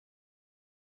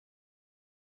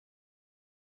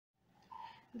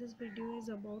This video is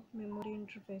about memory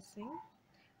interfacing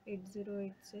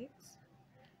 8086.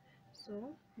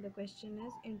 So the question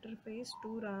is interface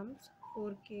 2 RAMs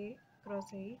 4K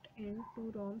cross 8 and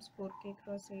 2 ROMs 4K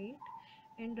cross 8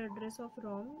 and address of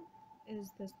ROM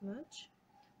is this much.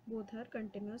 Both are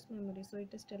continuous memory. So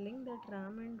it is telling that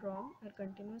RAM and ROM are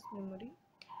continuous memory.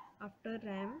 After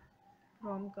RAM,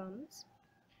 ROM comes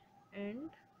and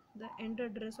the end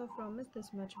address of ROM is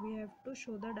this much. We have to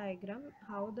show the diagram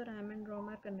how the RAM and ROM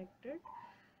are connected.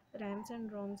 RAMs and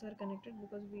ROMs are connected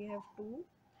because we have two,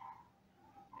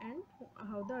 and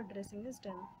how the addressing is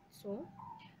done. So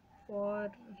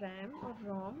for RAM or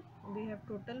ROM we have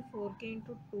total 4K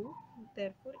into 2,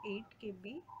 therefore 8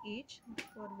 KB each,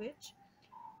 for which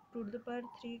 2 to the power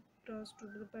 3 cross 2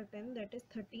 to the power 10, that is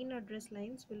 13 address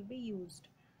lines will be used.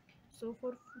 So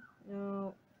for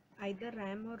either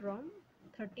RAM or ROM,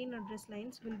 13 address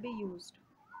lines will be used.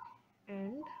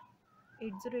 And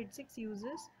 8086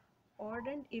 uses odd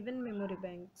and even memory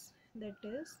banks. That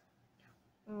is,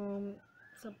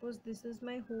 suppose this is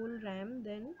my whole RAM,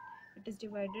 then it is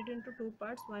divided into two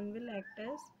parts. One will act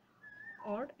as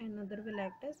odd and another will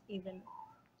act as even.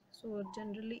 So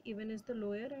generally even is the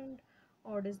lower and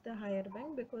odd is the higher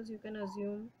bank, because you can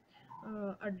assume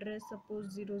address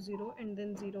suppose 00 and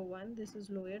then 01. This is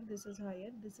lower, this is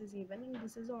higher, this is even, and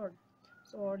this is odd.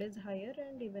 So odd is higher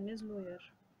and even is lower.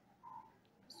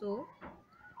 So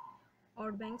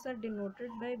odd banks are denoted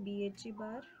by BHE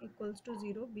bar equals to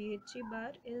 0. BHE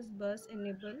bar is bus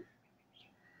enable.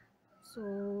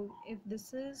 So if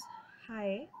this is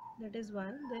high, that is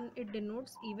 1, then it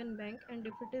denotes even bank, and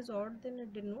if it is odd, then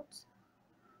it denotes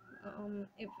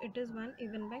if it is 1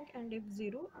 even bank, and if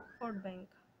 0 odd bank.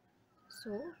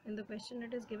 So in the question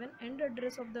it is given end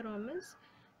address of the ROM is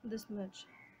this much.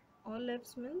 All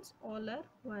F's means all are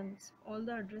ones. All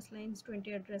the address lines,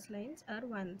 20 address lines, are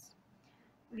ones.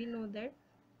 We know that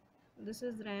this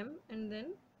is RAM, and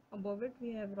then above it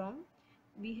we have ROM.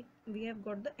 We have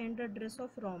got the end address of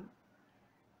ROM.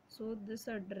 So this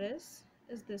address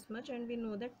is this much, and we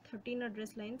know that 13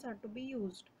 address lines are to be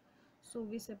used. So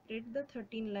we separate the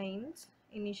 13 lines,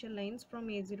 initial lines, from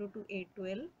A0 to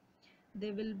A12. They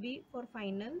will be for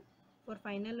final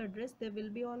address they will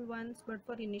be all ones, but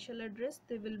for initial address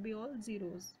they will be all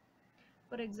zeros.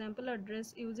 For example,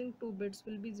 address using 2 bits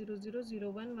will be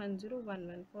 0001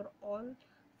 1011. For all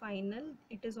final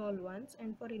it is all ones,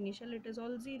 and for initial it is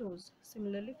all zeros.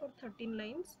 Similarly for 13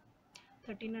 lines,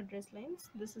 13 address lines,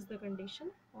 this is the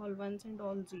condition, all ones and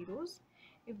all zeros.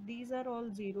 If these are all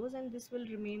zeros and this will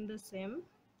remain the same,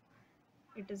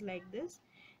 it is like this.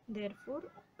 Therefore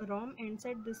ROM ends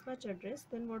at this much address,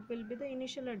 then what will be the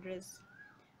initial address?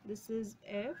 This is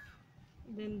F,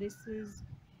 then this is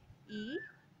E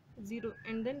 0,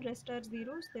 and then rest are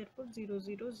zeros, therefore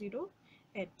 000H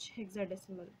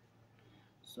hexadecimal.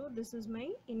 So this is my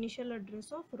initial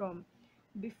address of ROM.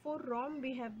 Before ROM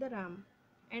we have the RAM,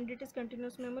 and it is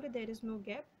continuous memory, there is no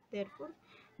gap. Therefore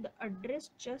the address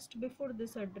just before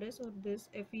this address, or this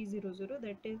FE00,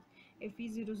 that is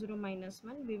FE00 minus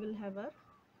 1, we will have our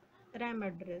RAM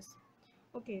address.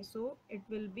 Okay, so it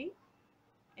will be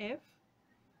F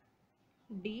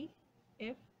D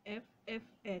F F F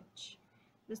H.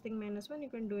 This thing minus 1 you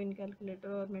can do in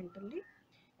calculator or mentally.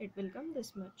 It will come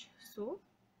this much. So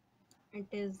it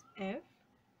is F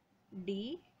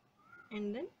D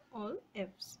and then all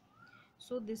F's.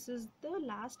 So this is the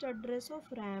last address of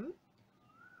RAM,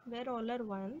 where all are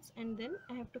ones, and then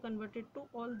I have to convert it to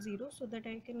all zeros so that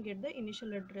I can get the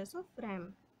initial address of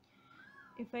RAM.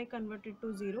 If I convert it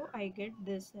to 0, I get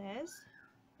this as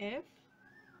F,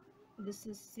 this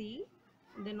is C,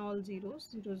 then all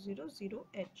zeros,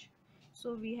 000H.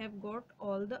 So we have got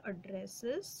all the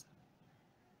addresses.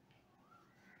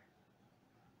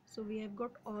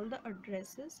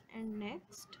 And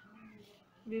next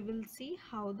we will see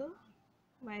how the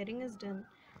wiring is done.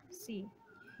 See,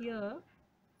 here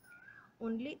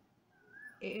only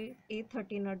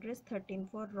A13 address 13.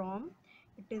 For ROM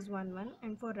it is 11,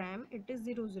 and for RAM it is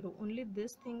 00. Only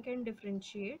this thing can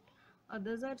differentiate,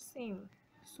 others are same.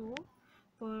 So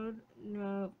for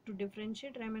to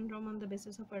differentiate RAM and ROM on the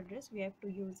basis of address, we have to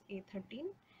use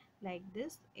A13 like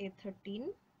this.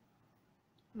 A13,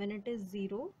 when it is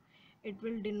 0, it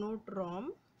will denote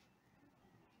ROM.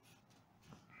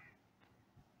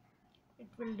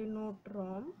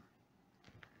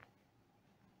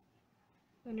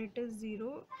 When it is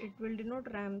 0, it will denote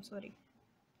RAM, sorry.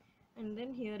 And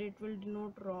then here it will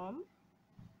denote ROM.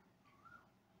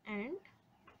 And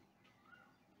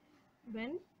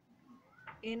when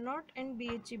A0 and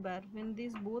BHE bar, when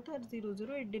these both are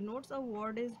 00, it denotes a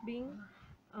word is being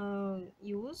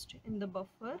used in the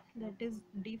buffer, that is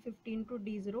D15 to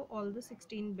D0, all the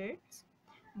 16 bits.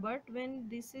 But when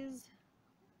this is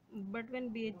when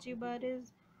BHE bar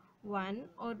is 1,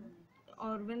 or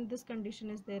when this condition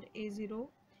is there, A0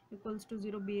 equals to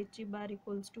 0, BHE bar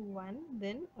equals to 1,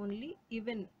 then only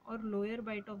even or lower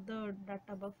byte of the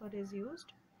data buffer is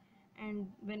used. And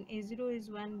when A0 is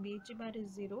 1, BHE bar is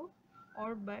 0,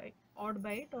 odd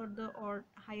byte or the odd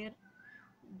higher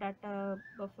data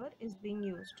buffer is being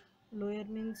used. Lower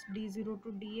means D0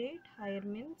 to D8, higher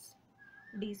means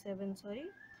D7, sorry,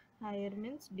 higher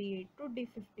means D8 to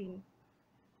D15.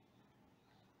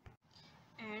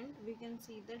 And we can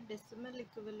see the decimal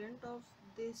equivalent of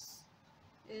this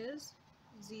is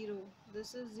 0.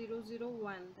 This is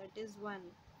 001, that is 1.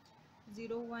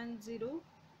 010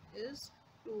 is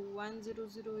 2, 100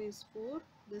 is 4,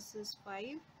 this is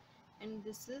 5, and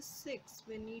this is 6.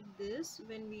 We need this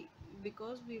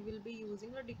because we will be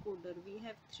using a decoder. We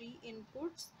have 3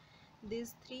 inputs.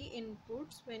 These 3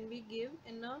 inputs, when we give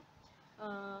in a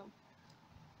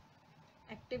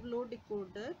active low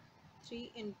decoder,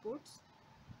 3 inputs,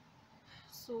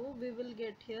 so we will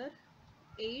get here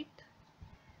 8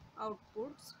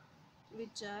 outputs,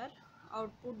 which are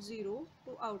output 0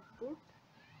 to output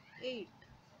 8,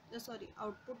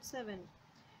 output 7,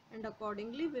 and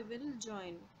accordingly we will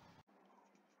join.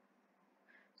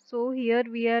 So here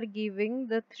we are giving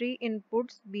the 3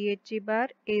 inputs BHE bar,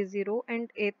 A0 and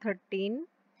A13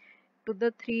 to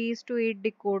the 3:8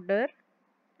 decoder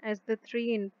as the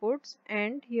 3 inputs,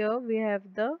 and here we have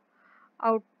the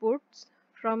outputs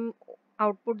from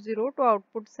output 0 to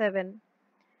output 7.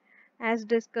 As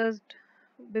discussed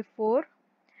before,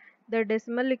 the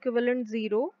decimal equivalent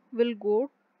 0 will go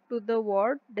to the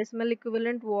word, decimal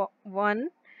equivalent 1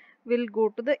 will go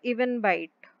to the even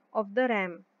byte of the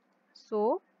RAM.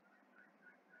 So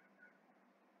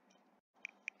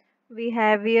we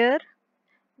have here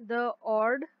the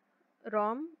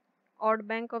ROM, odd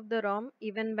bank of the ROM,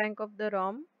 even bank of the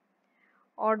ROM,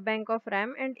 odd bank of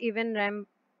RAM, and even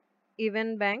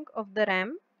bank of the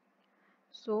RAM.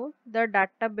 So the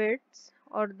data bits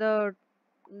or the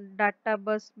data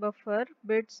bus buffer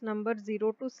bits number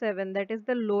 0 to 7, that is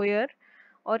the lower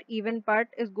or even part,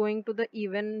 is going to the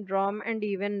even ROM and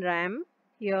even RAM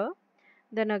here.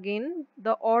 Then again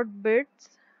the odd bits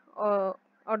or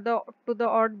the to the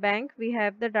odd bank, we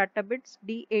have the data bits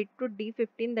D8 to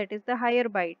D15, that is the higher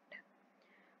byte,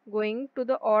 going to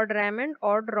the odd RAM and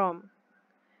odd ROM.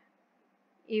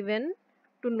 Even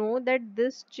to know that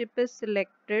this chip is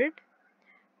selected,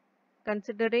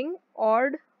 considering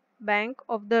odd bank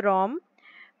of the ROM,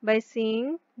 by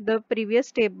seeing the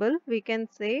previous table, we can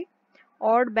say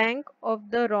odd bank of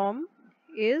the ROM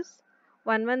is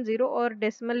 110 or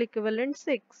decimal equivalent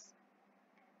 6.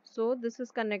 So this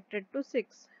is connected to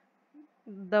 6.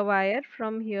 The wire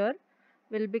from here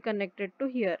will be connected to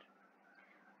here.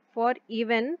 For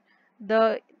even,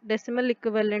 the decimal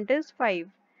equivalent is 5.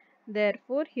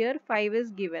 Therefore here 5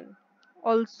 is given.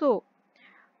 Also,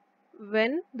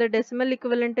 when the decimal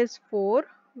equivalent is 4,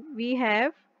 we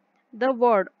have the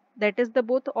word, that is the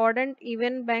both odd and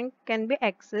even bank can be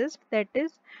accessed, that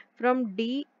is from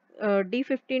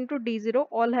D15 to D0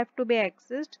 all have to be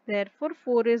accessed, therefore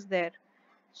 4 is there.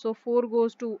 So 4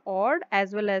 goes to odd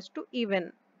as well as to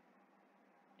even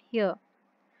here.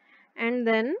 And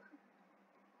then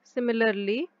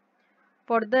similarly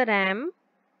for the RAM,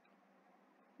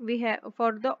 we have,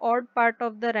 for the odd part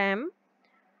of the RAM,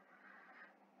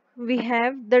 we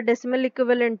have the decimal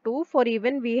equivalent 2, for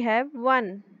even we have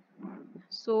 1.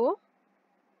 So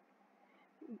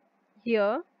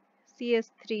here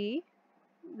CS3,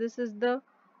 this is the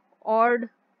odd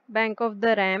bank of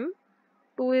the RAM,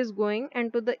 2 is going,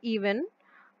 and to the even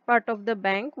part of the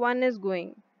bank 1 is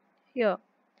going here.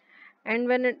 And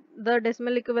when the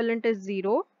decimal equivalent is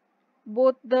 0,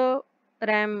 both the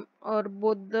RAM or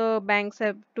both the banks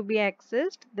have to be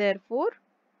accessed, therefore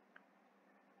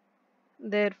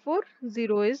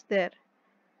 0 is there.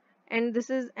 And this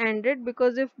is ANDed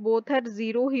because if both are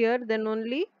 0 here, then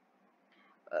only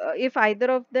if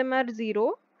either of them are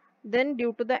 0, then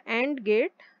due to the AND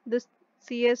gate, this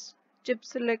CS chip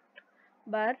select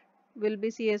bar will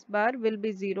be CS bar will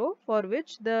be 0, for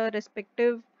which the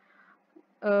respective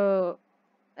uh,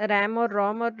 RAM or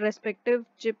ROM or respective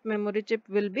chip memory chip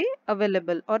will be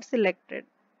available or selected.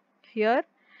 Here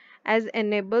as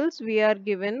enables, we are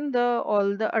given the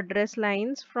all the address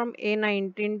lines from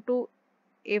A19 to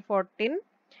A14,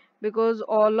 because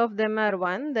all of them are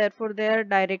 1, therefore they are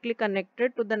directly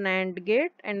connected to the NAND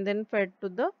gate and then fed to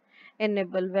the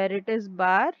enable. Where it is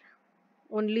bar,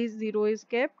 only 0 is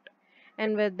kept,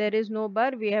 and where there is no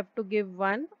bar, we have to give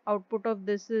 1. Output of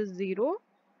this is 0,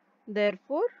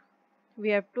 Therefore, we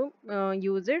have to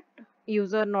use it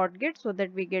user not get, so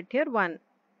that we get here 1.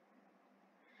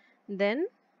 Then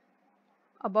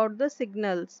about the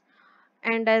signals,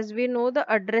 and as we know the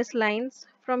address lines,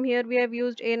 from here we have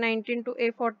used A19 to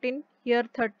A14, here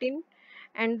 13,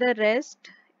 and the rest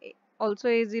also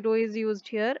A0 is used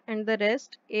here, and the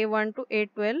rest A1 to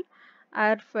A12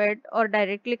 are fed or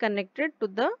directly connected to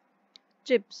the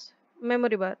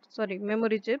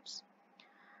memory chips.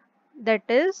 That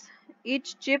is,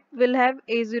 each chip will have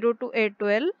A0 to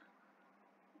A12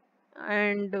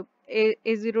 and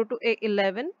A0 to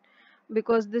A11,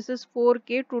 because this is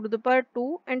 4k 2 to the power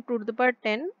 2 and 2 to the power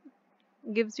 10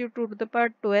 gives you 2 to the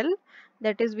power 12.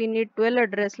 That is, we need 12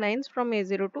 address lines from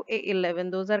A0 to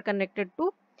A11. Those are connected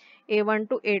to A1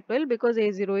 to A12 because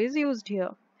A0 is used here.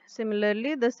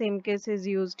 Similarly, the same case is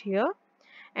used here.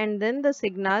 And then the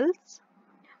signals.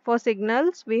 For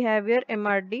signals, we have here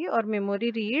MRD or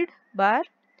memory read bar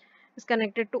is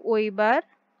connected to OE bar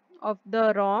of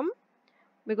the ROM,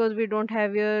 because we don't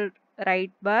have your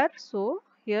write bar. So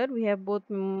here we have both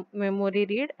memory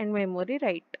read and memory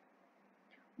write.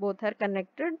 Both are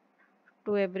connected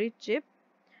to every chip.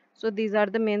 So these are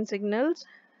the main signals: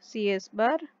 CS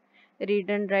bar, read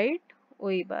and write,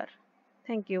 OE bar.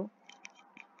 Thank you.